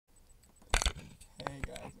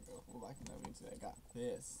go back into YouTube. I got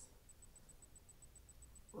this.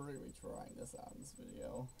 We're gonna be trying this out in this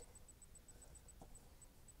video.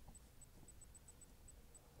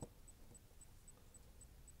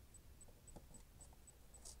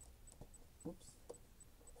 Oops.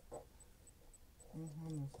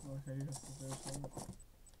 Okay, you have to do something.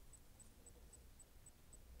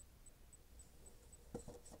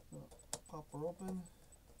 Pop her open.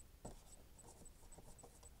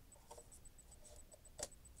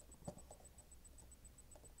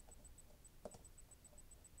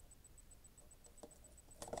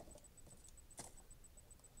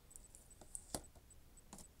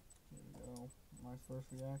 Here we go. My first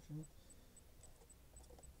reaction.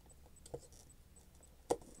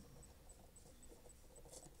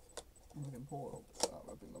 We can pull it open without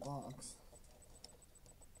ripping the box.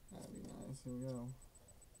 That'd be nice. Here we go.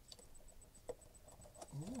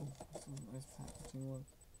 Ooh, this is a nice packaging look.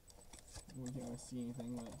 We can't really see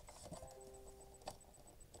anything,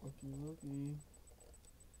 but looky.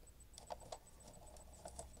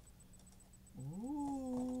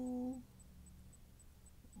 Ooh,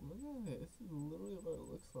 look at it. This is literally what it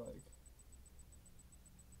looks like.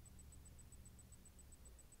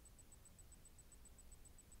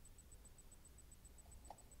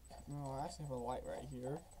 No, I actually have a light right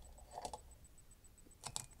here.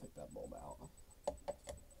 Take that bulb out.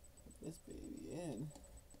 Put this baby in.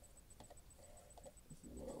 This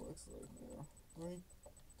is what it looks like now. 3,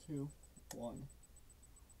 2, 1.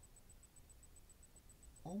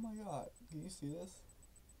 Oh my god, can you see this?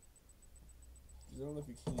 I don't know if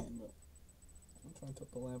you can, but I'm trying to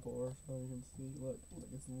tip the lamp over so you can see. Look,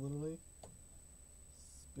 it's literally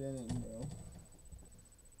spinning, bro.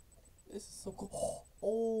 This is so cool.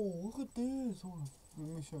 Oh, look at this. Hold on. Let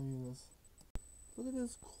me show you this. Look at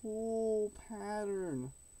this cool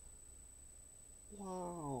pattern.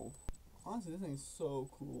 Wow. Honestly, this thing's so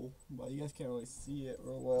cool. But you guys can't really see it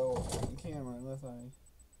real well on camera unless I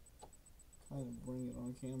kind of bring it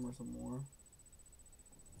on camera some more.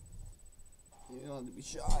 You don't have to be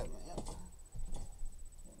shy, man.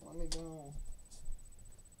 Let me go.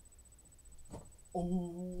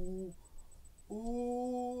 Oh.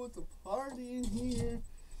 Ooh, it's a party in here.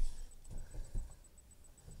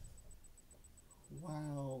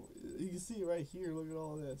 Wow. You can see it right here. Look at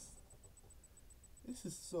all this. This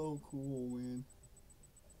is so cool, man.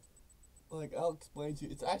 Like, I'll explain to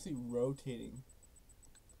you. It's actually rotating.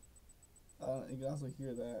 You can also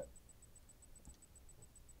hear that.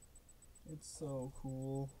 It's so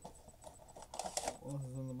cool. What else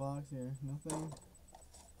is in the box here? Nothing.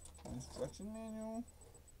 Instruction manual.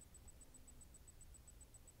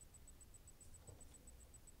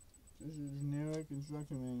 This is a generic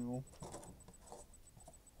instruction manual.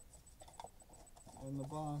 And the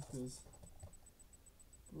box is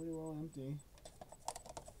pretty well empty.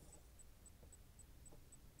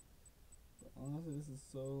 But honestly, this is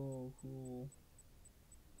so cool.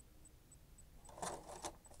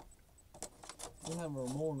 Doesn't have a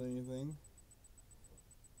remote or anything.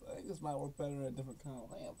 But I think this might work better in a different kind of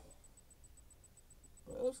lamp.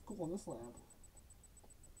 But it looks cool on this lamp.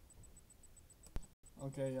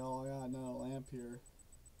 Okay, y'all, I got another lamp here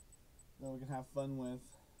that we can have fun with.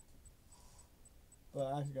 But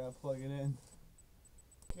I actually gotta plug it in.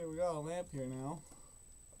 Okay, we got a lamp here now.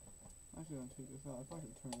 I'm actually gonna take this out. I probably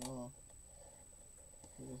should turn it off.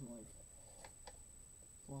 So it doesn't like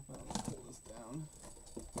flop out. Let's pull this down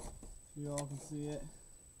so y'all can see it.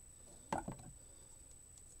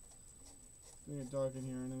 It's gonna get dark in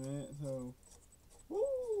here in a minute, so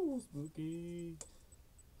woo, spooky.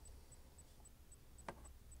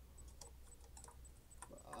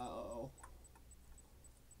 Uh-oh.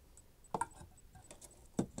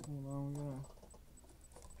 Hold on, we gotta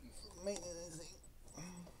do some maintenance.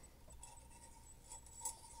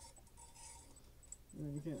 Yeah,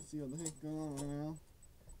 you can't see what the heck's going on right now.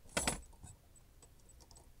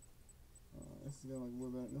 This is gonna look a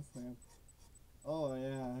little better than this lamp. Oh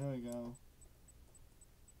yeah, there we go.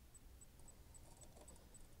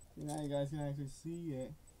 See, now you guys can actually see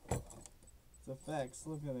it. Its effects,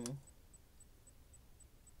 look at it.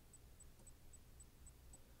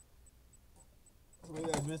 What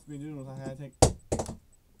you guys missed me doing was I had to take,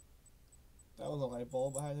 that was a light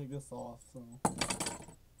bulb, I had to take this off so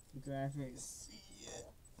you can actually see it.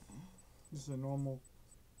 Just a normal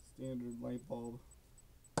standard light bulb.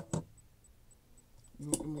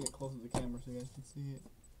 Let me get closer to the camera so you guys can see it.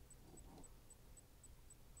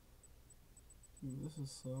 Dude, this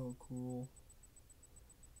is so cool.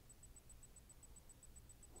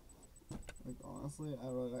 Like honestly, I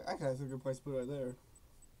really like. Actually, that's a good place to put it right there.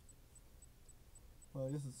 Well,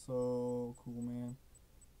 this is so cool, man.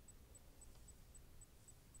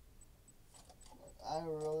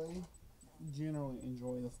 generally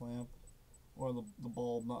enjoy this lamp. Or the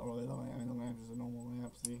bulb, not really the lamp. I mean, the lamp is a normal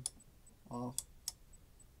lamp. See? Off.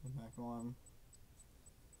 And back on.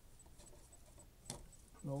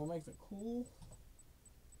 Now what makes it cool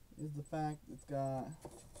is the fact it's got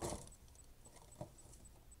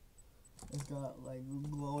like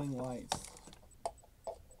glowing lights.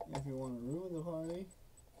 And if you want to ruin the party,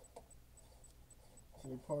 so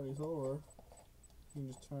your party's over, you can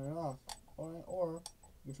just turn it off. Or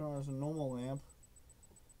you can turn it as a normal lamp,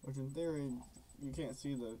 which in theory you can't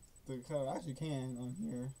see the color. Actually, you can on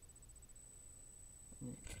here. Let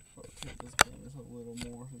me rotate this camera just a little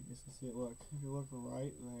more so you can see it. Look, if you look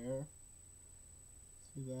right there,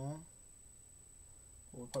 see that?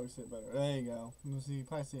 We'll probably see it better. There you go. You see, you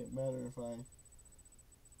probably see it better if I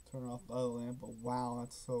turn off the other lamp. But wow,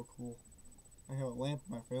 that's so cool. I have a lamp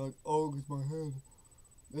in my face. Like, oh, it's my head.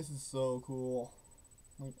 This is so cool.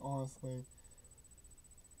 Like, honestly,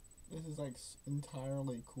 this is like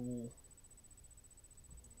entirely cool.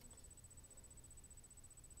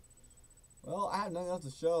 Well, I have nothing else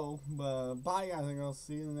to show, but bye guys, I'll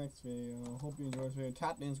see you in the next video. Hope you enjoyed this video.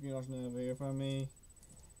 Tap the end screen watching another video from me.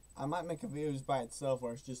 I might make a video just by itself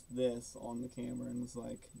where it's just this on the camera and it's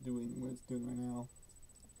like doing what it's doing right now.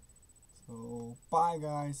 So, bye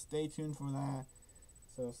guys, stay tuned for that.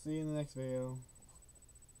 So, see you in the next video.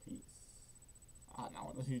 Peace. I don't know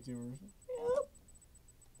what the YouTubers.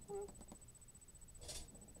 Yep.